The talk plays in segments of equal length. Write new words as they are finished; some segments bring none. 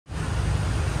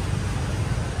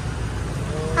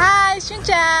Xin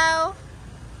chào.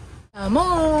 Come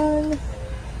on.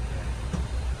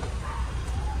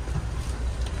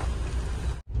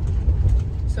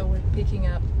 So we're picking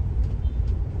up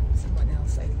someone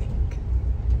else, I think.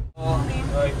 Right.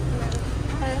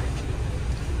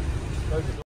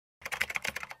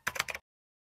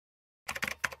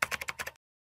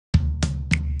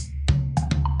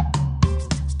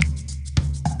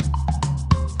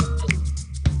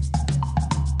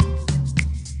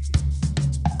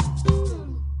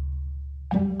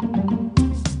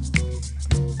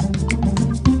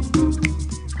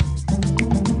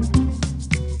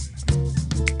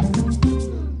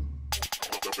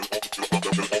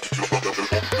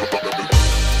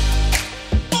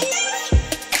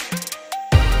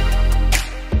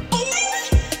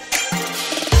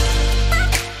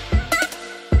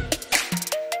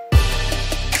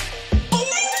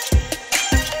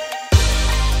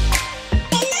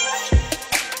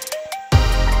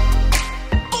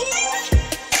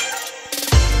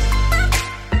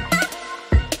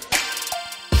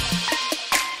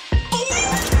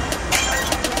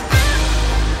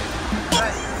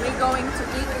 Going to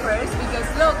eat first because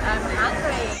look, I'm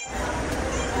hungry.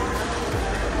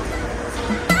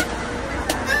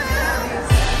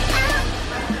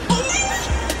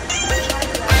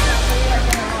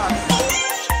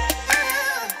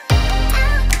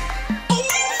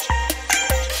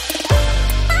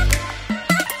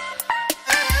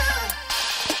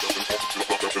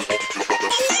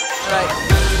 Alright,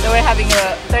 so we're having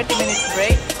a 30 minutes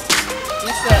break.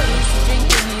 He's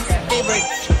drinking his favorite.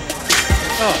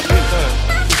 Oh,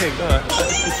 here you go.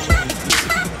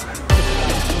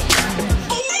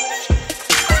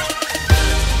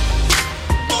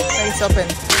 It's open.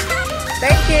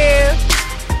 Thank you.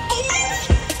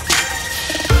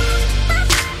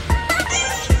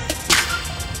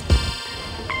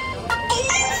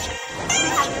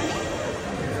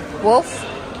 Wolf.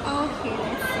 Okay,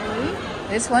 let's see.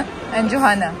 This one. And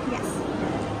Johanna. Yes.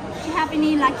 Do you have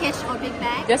any luggage or big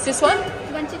bag? Just this one?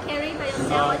 You want to carry by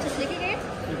yourself or just leave it here?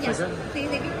 Yes, okay. please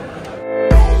leave it.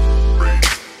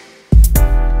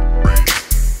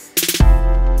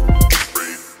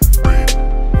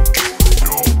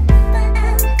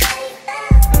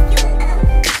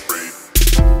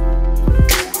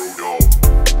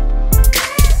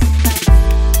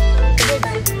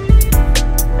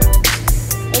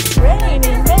 It's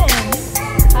raining, man.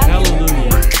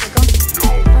 Hallelujah.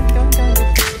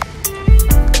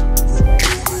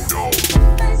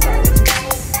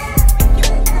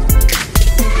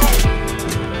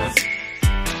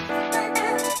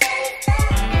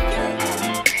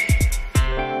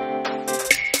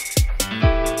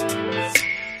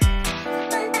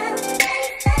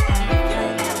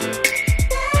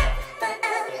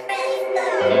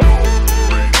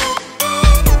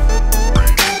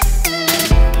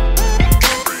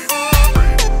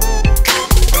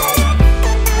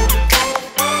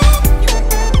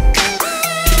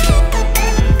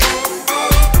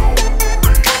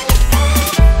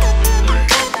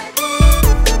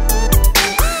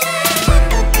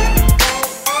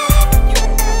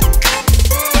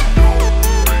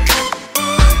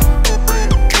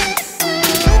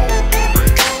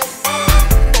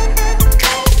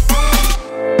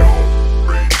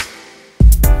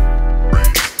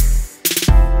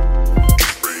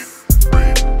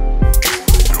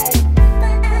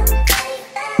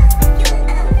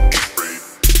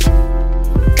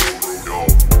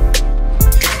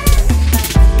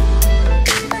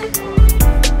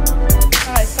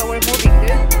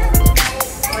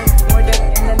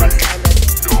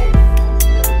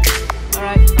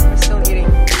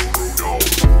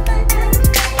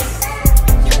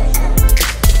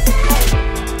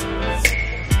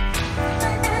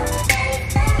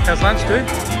 How's lunch, dude?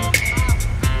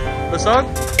 What's on?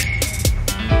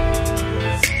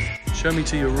 Show me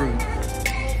to your room.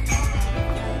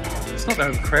 It's not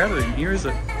that overcrowded in here, is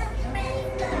it?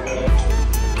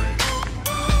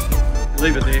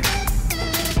 Leave it there.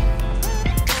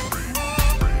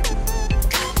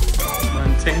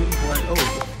 110. Oh,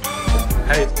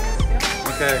 hey.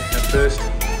 Okay, our first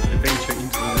adventure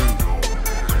into the room.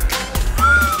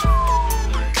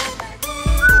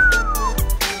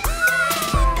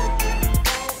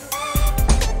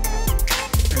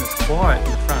 Quiet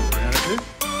in the front, you know, dude?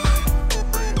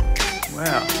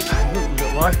 Wow, look, we've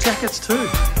got life jackets too.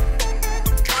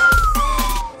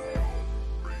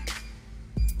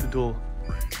 The door.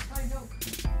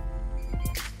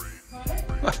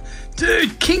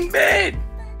 Dude, king bed!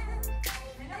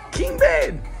 King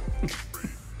bed!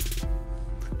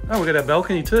 Oh, we've got our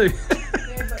balcony too. Yeah,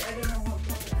 but I don't know what.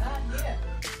 Yeah.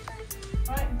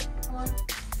 Alright, come on.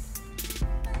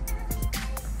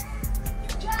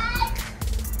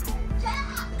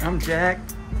 I'm Jack.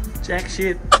 Jack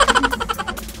shit.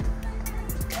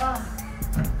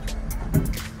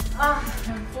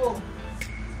 I'm full.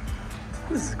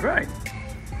 This is great.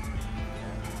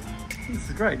 This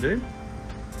is great, dude.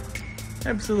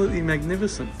 Absolutely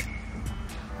magnificent.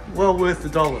 Well worth the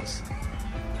dollars.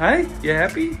 Hey, you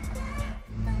happy?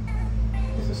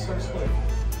 This is so sweet.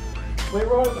 We're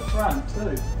right at the front too.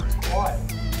 It's quiet.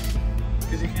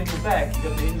 Because if you're in the back, you've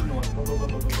got the engine noise.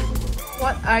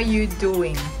 What are you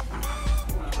doing?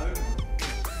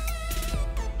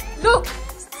 Look!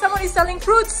 Someone is selling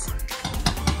fruits!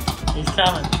 He's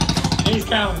coming. He's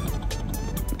coming.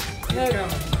 He's Look.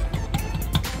 coming.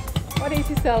 What is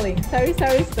he selling? Sari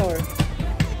store.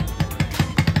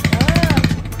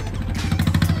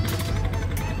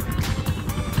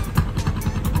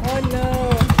 Oh no!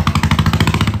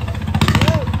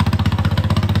 Look!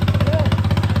 Look!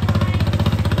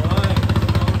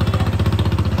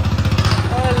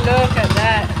 Oh, look at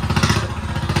that!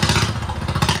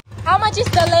 How much is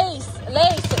the lace?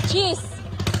 Cheese?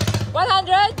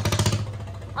 100?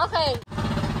 Okay.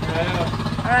 Yeah.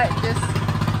 Alright, just...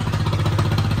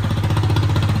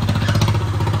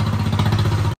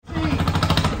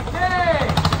 Hey!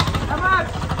 How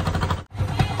much?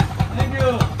 Thank you.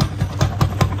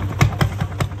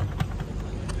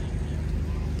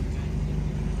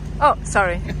 Oh,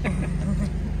 sorry.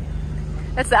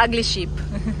 That's the ugly sheep.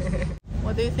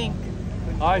 What do you think?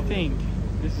 I think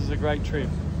this is a great trip.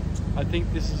 I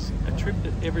think this is a trip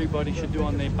that everybody should do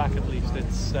on their bucket list.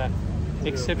 It's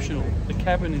exceptional. The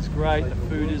cabin is great, the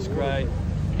food is great,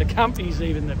 the company's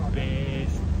even the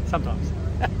best. Sometimes.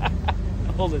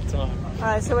 All the time.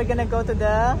 Alright, so we're gonna go to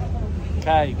the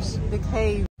Caves.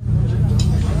 cave.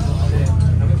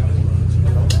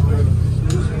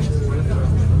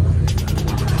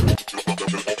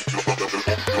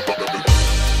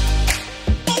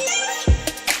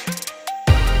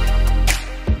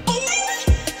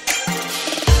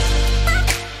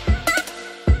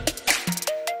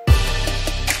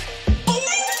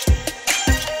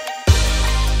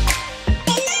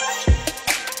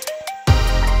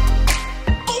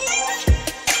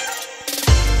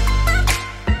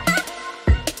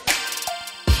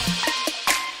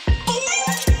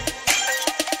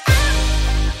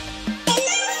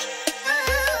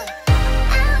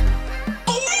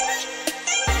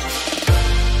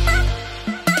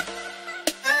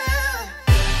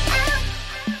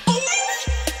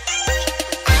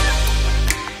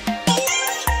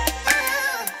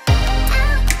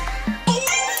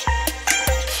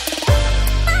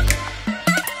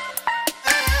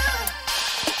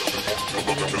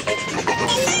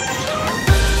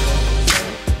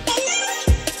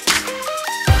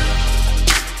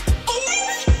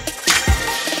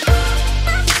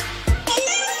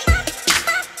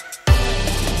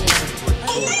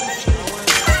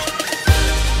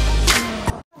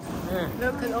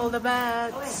 Look at all the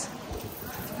bats.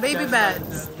 Baby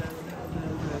bats.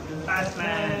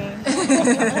 Batman.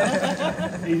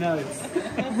 He knows.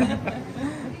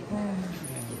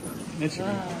 It's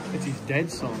his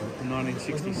dad's song from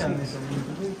 1966.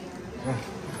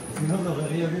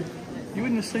 You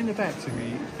wouldn't have seen the bats if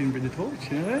you didn't bring the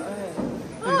torch, you know that?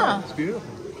 Ah. It's beautiful.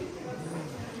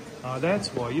 Oh, that's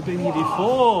why you've been here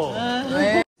before.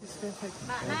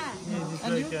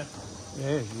 Yeah,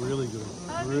 it's really good.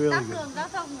 Really good.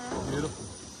 Beautiful.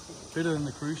 Better than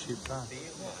the cruise ship, huh?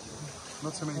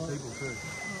 Not so many people too.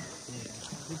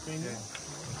 Yeah.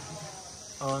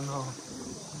 Oh no.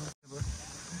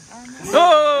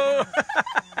 Oh!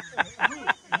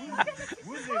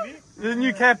 The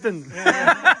new captain.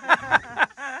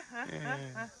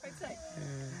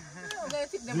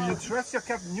 Do you trust your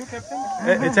new captain?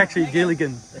 It's actually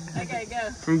Gilligan. Okay,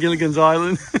 go. From Gilligan's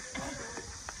Island.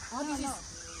 What is this?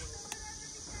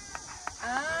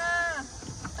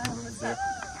 What's that?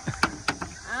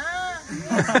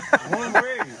 One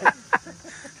way.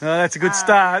 Oh, that's a good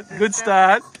start. Good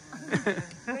start. Okay.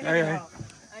 Okay,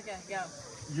 go.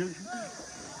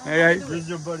 Okay. Use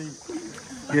your body.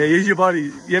 Yeah, use your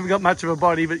body. You haven't got much of a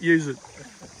body, but use it.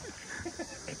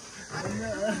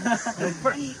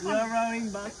 We're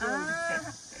rowing back.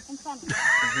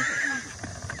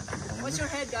 What's your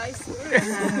head, guys?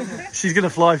 She's going to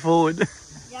fly forward.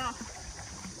 Yeah.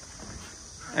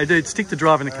 Hey, dude, stick to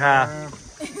driving the car.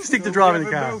 Stick to driving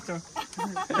the car.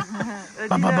 We're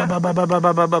not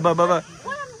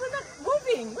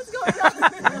moving. What's going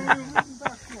on?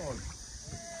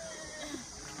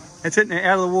 That's it now,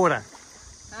 out of the water.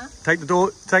 Huh? Take the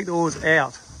oars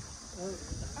out.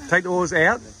 Take the oars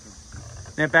out.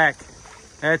 Now back.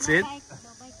 That's it.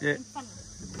 Yeah.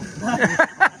 What's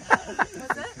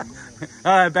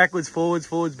that? Backwards, forwards,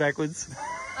 forwards, backwards.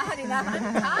 I didn't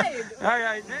I'm tired.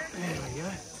 Okay.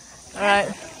 All right.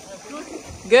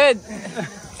 Good.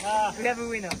 We have a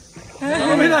winner.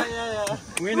 Winner.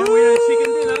 Winner,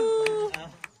 chicken dinner.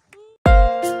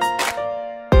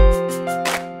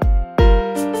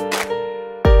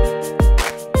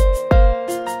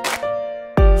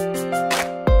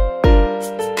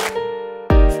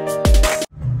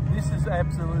 This is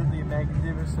absolutely a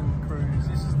magnificent cruise.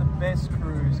 This is the best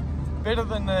cruise. Better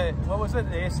than the, what was it?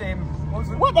 The SM, what was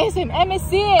it? What SM?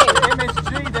 MSC.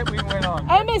 MSG that we went on.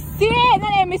 MSC,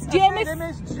 not MSG.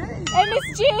 MSG.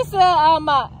 MSG is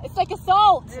it's like a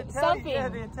salt something. Yeah,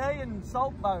 the Italian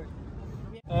salt boat.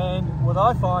 And what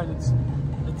I find, it's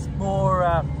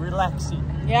more relaxing.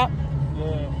 Yep.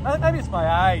 Yeah, maybe it's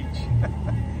my age.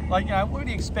 Like, you know, what do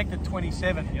you expect at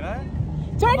 27, you know?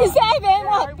 27? Yeah,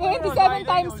 What? when I was 27 18, it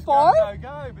times was 4?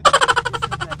 Go, but this is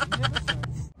magnificent.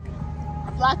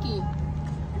 Lucky.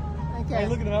 Okay. Hey,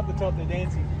 look at them up the top, they're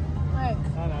dancing. Right.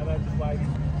 Oh no, they're just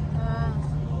waving.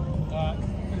 Alright,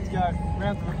 let's go.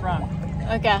 Round to the front.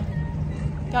 Okay.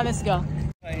 Come, let's go.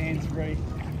 Hands free.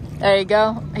 There you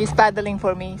go. He's paddling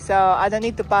for me, so I don't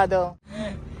need to paddle.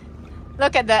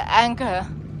 Look at the anchor.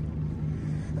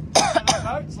 The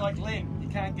boat's like Len, you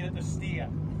can't get it to steer.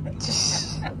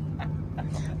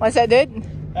 What's that, dude?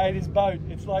 Hey, this boat,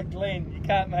 it's like Glenn, you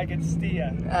can't make it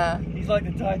steer. He's like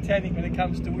the Titanic when it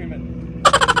comes to women.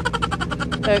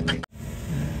 Look.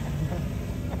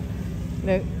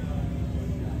 Look.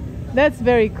 That's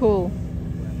very cool.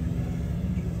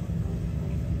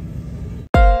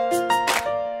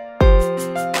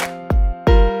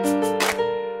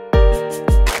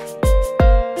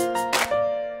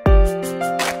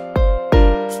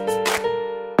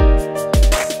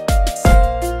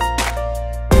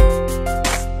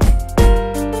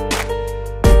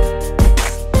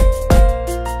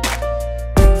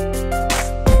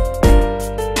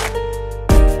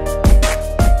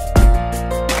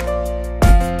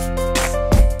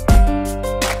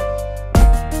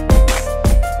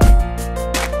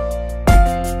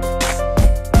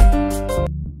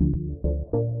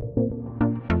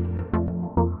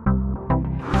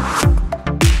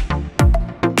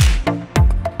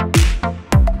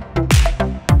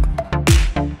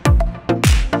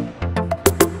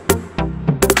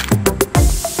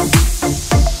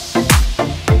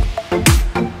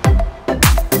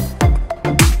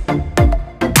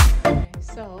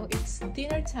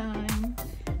 Dinner time.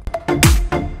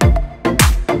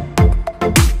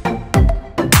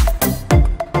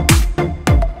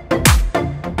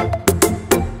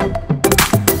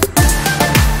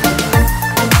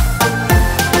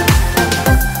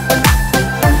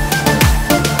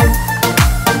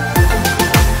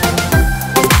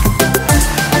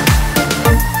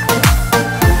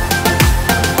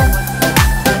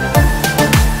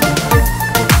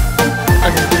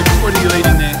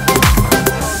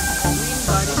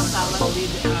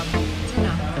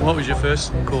 What was your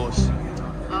first course?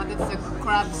 That's a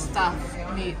crab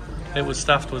stuffed meat. It was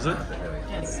stuffed, was it?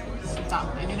 Yes,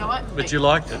 stuffed. And you know what? But you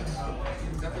liked it?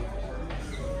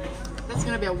 That's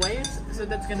gonna be a waste, so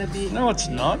that's gonna be... No, it's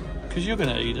not, because you're going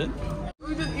to eat it.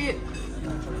 We just eat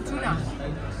tuna.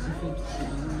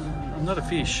 I'm not a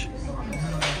fish.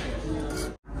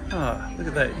 Oh, look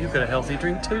at that. You've got a healthy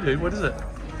drink too, dude. What is it?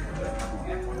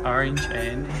 Orange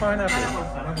and pineapple.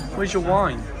 Where's your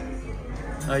wine?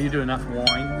 Oh, you do enough wine,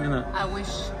 innit? I wish.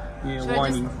 Yeah, Should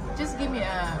whining. I just give me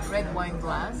a red wine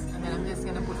glass, and then I'm just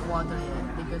gonna put water in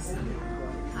it because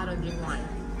I don't drink wine.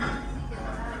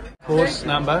 Course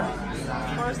number?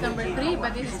 Course number 3,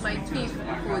 but this is my 5th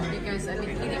food because I've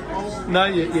been eating all. No,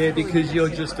 yeah, because you're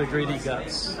just a greedy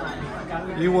guts.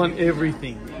 You want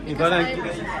everything. If I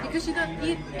don't, because you don't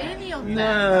eat any of that.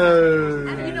 no.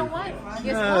 And you know what?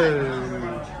 Guess No.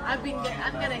 what? I'm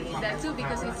gonna eat that too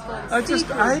because it's called I just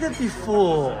seafood. ate it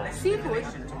before. Seafood?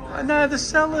 I know, the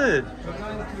salad.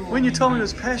 When you told me it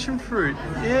was passion fruit.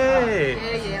 Yeah.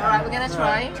 Yeah. Alright, we're gonna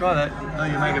try. Try that. Oh,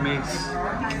 you make a mix.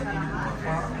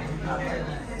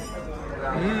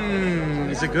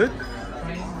 Is it good?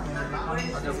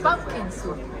 It's pumpkin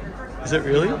soup. Is it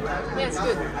really? Yeah, it's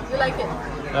good. You like it?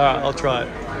 Alright, I'll try it.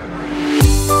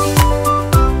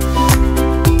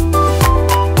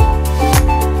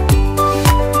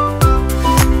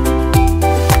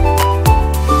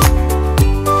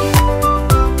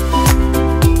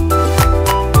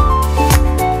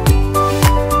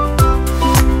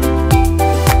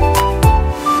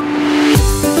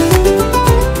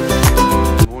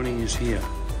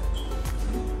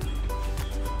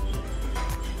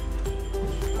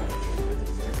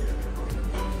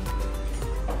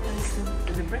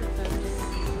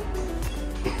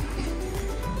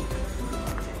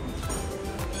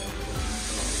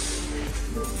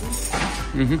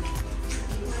 Mm-hmm.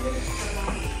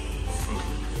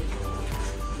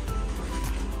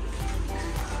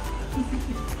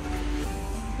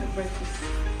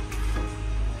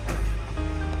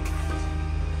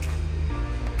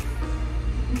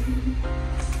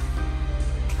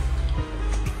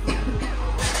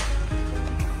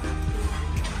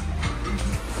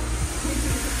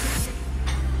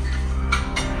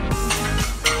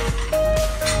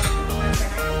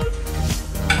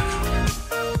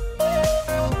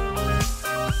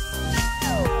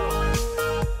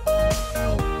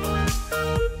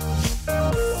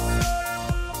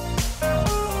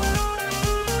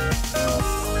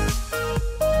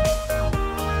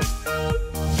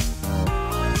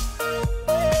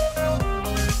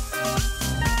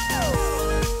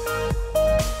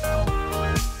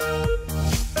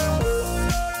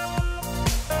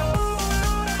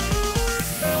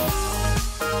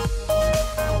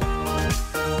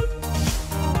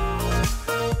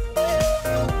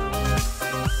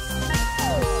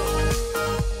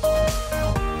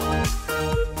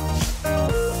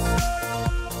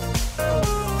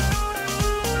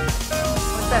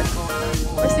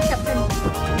 Where's the captain?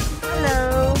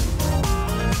 Hello.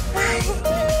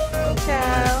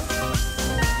 Ciao.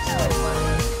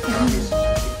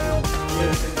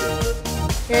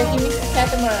 Here he meets the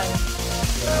catamaran.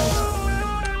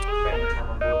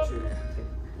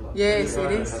 Yes,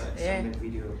 it is. Yeah.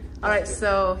 Alright,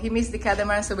 so he missed the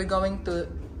catamaran, so we're going to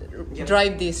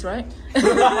drive this, right? The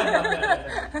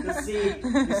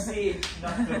sea,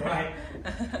 not the right.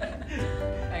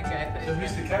 Okay. So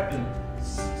who's the captain?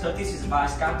 So this is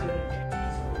vice captain.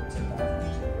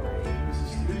 This is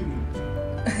steering.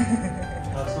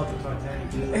 That's not the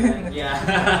Titanic, is it?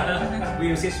 Yeah, we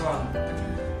use this one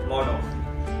model.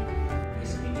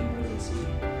 It's medium wheel sea.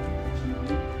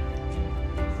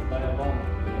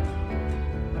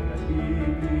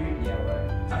 Yeah, right.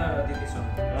 No, this one.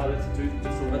 Oh, let's do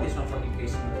this one. But this one from in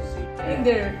case you see. In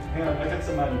there. Hang on, I got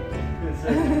some money.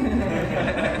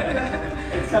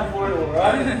 It's some foil,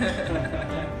 right?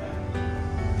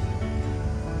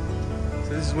 So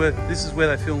this is where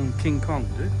they film King Kong,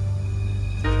 dude.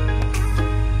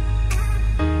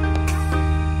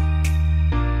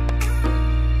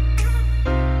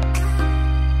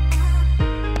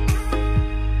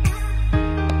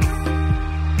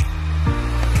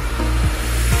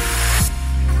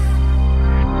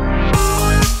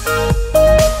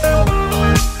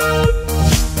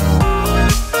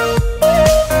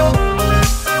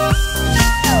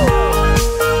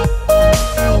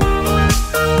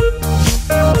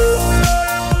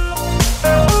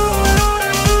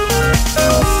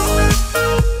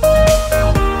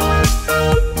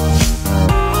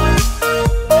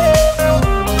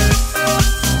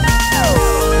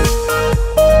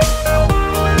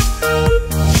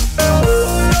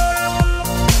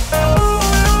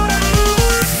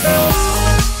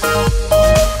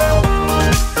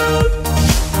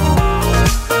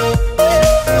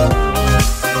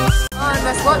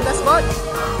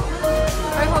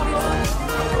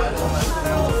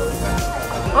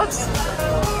 Oops.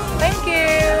 Thank you.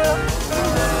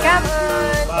 Come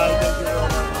on.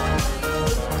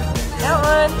 Come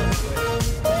on.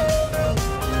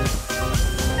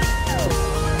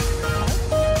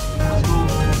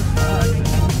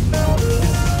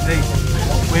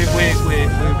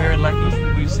 We're very lucky.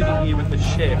 We're sitting here with the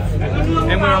chef,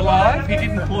 and we're alive. He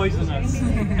didn't poison us,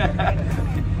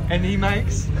 and he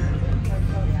makes.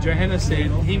 Johanna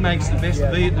said he makes the best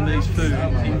Vietnamese food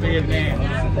in Vietnam.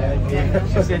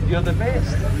 She said you're the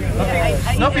best.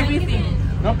 Not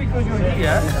because you're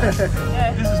here.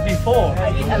 This is before. I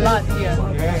eat a lot here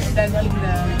than in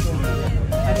the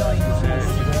Hanoi.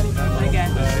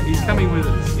 Again. He's coming with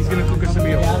us. He's going to cook us a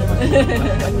meal.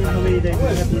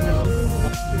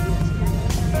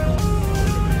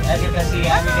 As you can see,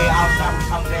 every day outside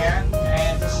come there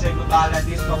and just say goodbye like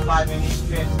this for 5 minutes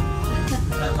straight.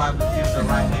 That's why we feel the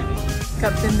right hand.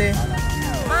 Captain there.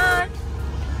 Come on.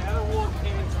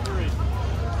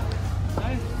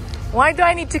 Why do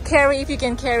I need to carry if you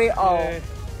can carry all?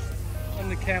 On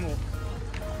the camel.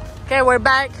 Okay, we're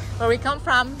back where we come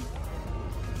from.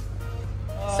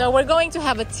 So we're going to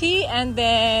have a tea and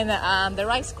then the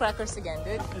rice crackers again,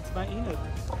 dude. It's my Enid.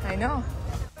 I know.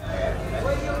 We're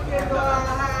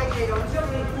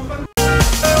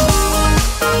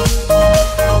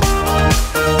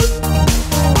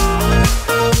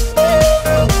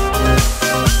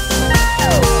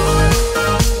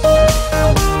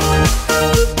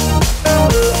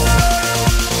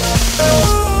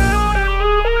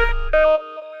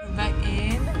back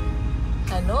in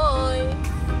Hanoi.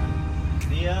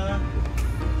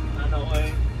 Hanoi.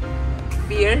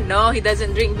 Be beer. No, he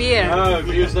doesn't drink beer. No,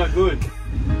 beer's not good.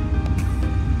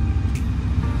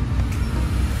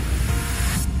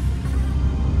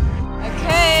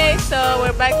 Okay, so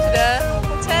we're back to the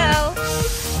hotel.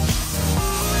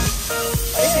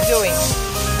 What is he doing?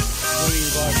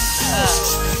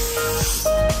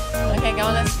 Okay, come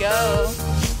on, let's go.